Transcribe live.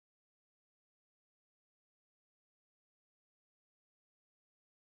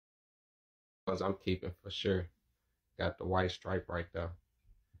Ones I'm keeping for sure. Got the white stripe right there.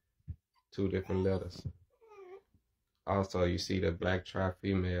 Two different letters. Also, you see the black tri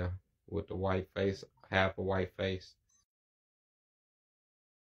female with the white face, half a white face.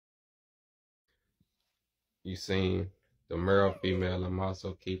 You seen the Merle female I'm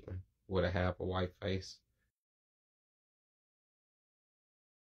also keeping with a half a white face.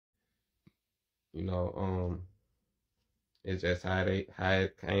 You know, it's just how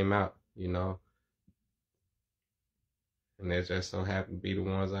it came out, and it just so happened to be the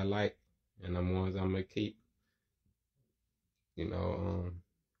ones I like and the ones I'm gonna keep. You know,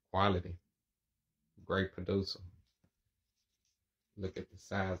 quality, great producer. Look at the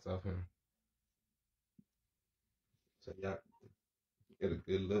size of him. So y'all get a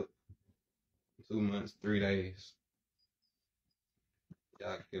good look. 2 months, 3 days.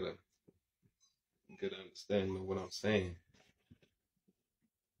 Y'all get a good understanding of what I'm saying.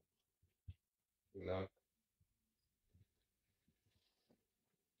 You know,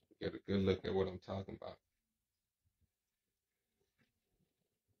 get a good look at what I'm talking about.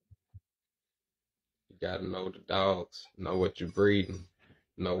 You gotta know the dogs, know what you're breeding,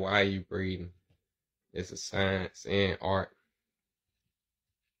 know why you breeding. It's a science and art.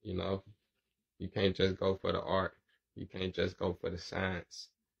 You know, you can't just go for the art. You can't just go for the science.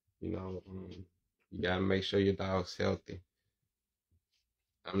 You know, you gotta make sure your dog's healthy.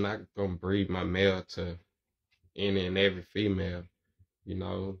 I'm not gonna breed my male to any and every female. You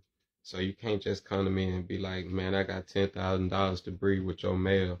know, so you can't just come to me and be like, man, I got $10,000 to breed with your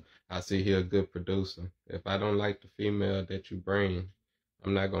male. I see he a good producer. If I don't like the female that you bring,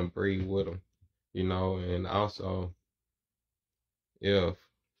 I'm not gonna breed with them. You know, and also if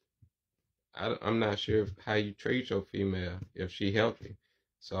I'm not sure how you treat your female if she healthy.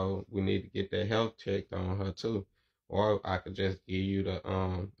 So we need to get that health checked on her too. Or I could just give you the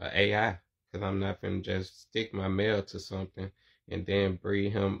a AI because I'm not gonna just stick my male to something and then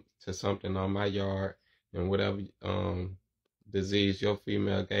breed him to something on my yard and whatever disease your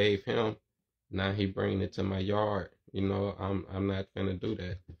female gave him, now he bring it to my yard. You know, I'm not gonna do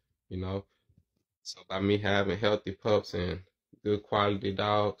that. You know, so by me having healthy pups and good quality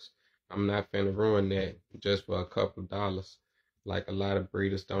dogs, I'm not finna ruin that just for a couple of dollars. Like a lot of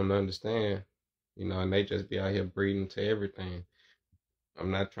breeders don't understand, and they just be out here breeding to everything.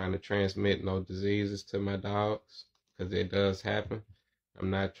 I'm not trying to transmit no diseases to my dogs, because it does happen. I'm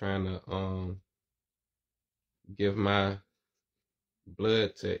not trying to give my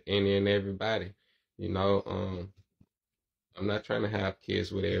blood to any and everybody. You know, I'm not trying to have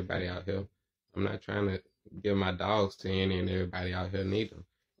kids with everybody out here. I'm not trying to give my dogs to any and everybody out here neither.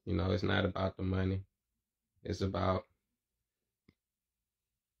 It's not about the money. It's about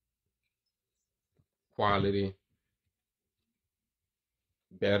quality,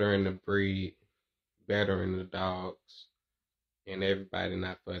 bettering the breed, bettering the dogs, and everybody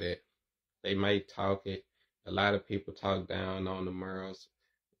not for that. They may talk it. A lot of people talk down on the Merles,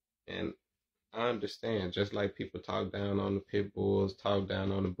 and I understand. Just like people talk down on the pit bulls, talk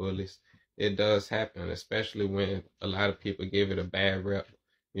down on the bullies, it does happen, especially when a lot of people give it a bad rep.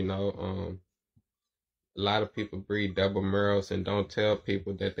 You know, a lot of people breed double Merles and don't tell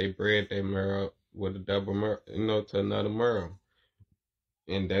people that they bred their Merle with a double Merle, to another Merle,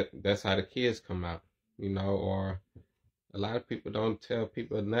 and that's how the kids come out. Or a lot of people don't tell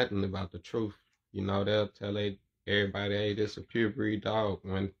people nothing about the truth. They'll tell everybody, hey, this is a pure breed dog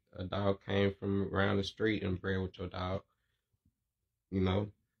when a dog came from around the street and bred with your dog. You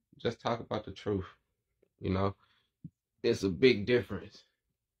know, just talk about the truth. You know, it's a big difference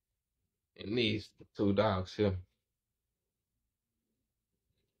in these two dogs here.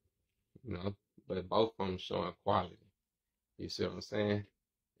 You know, but both of them showing quality. You see what I'm saying?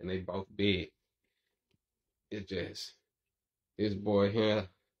 And they both big. It's just this boy here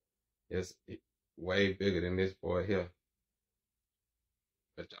is way bigger than this boy here.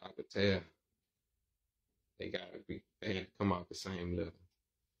 But y'all could tell they had to come off the same level.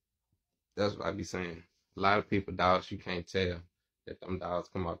 That's what I be saying. A lot of people dogs you can't tell that them dogs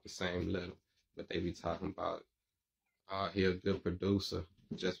come off the same level, but they be talking about, oh, he a good producer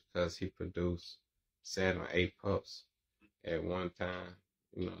just because he produced 7 or 8 pups at one time.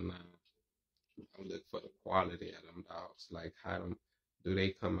 Now I look for the quality of them dogs, like how them do they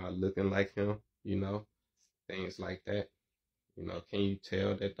come out looking like him, things like that. Can you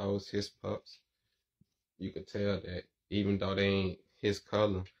tell that those his pups? You can tell that even though they ain't his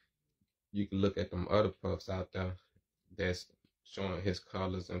color, you can look at them other pups out there that's showing his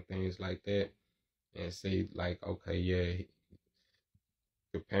colors and things like that and see like, okay, yeah,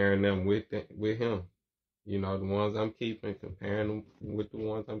 comparing them with him. The ones I'm keeping, comparing them with the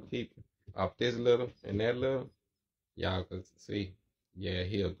ones I'm keeping. off this little and that little, y'all could see, yeah,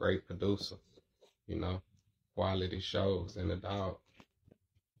 he a great producer, you know, quality shows in the dog.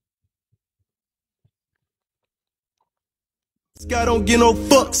 I don't give no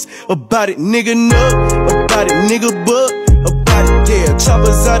fucks about it, nigga, no, about it, nigga, but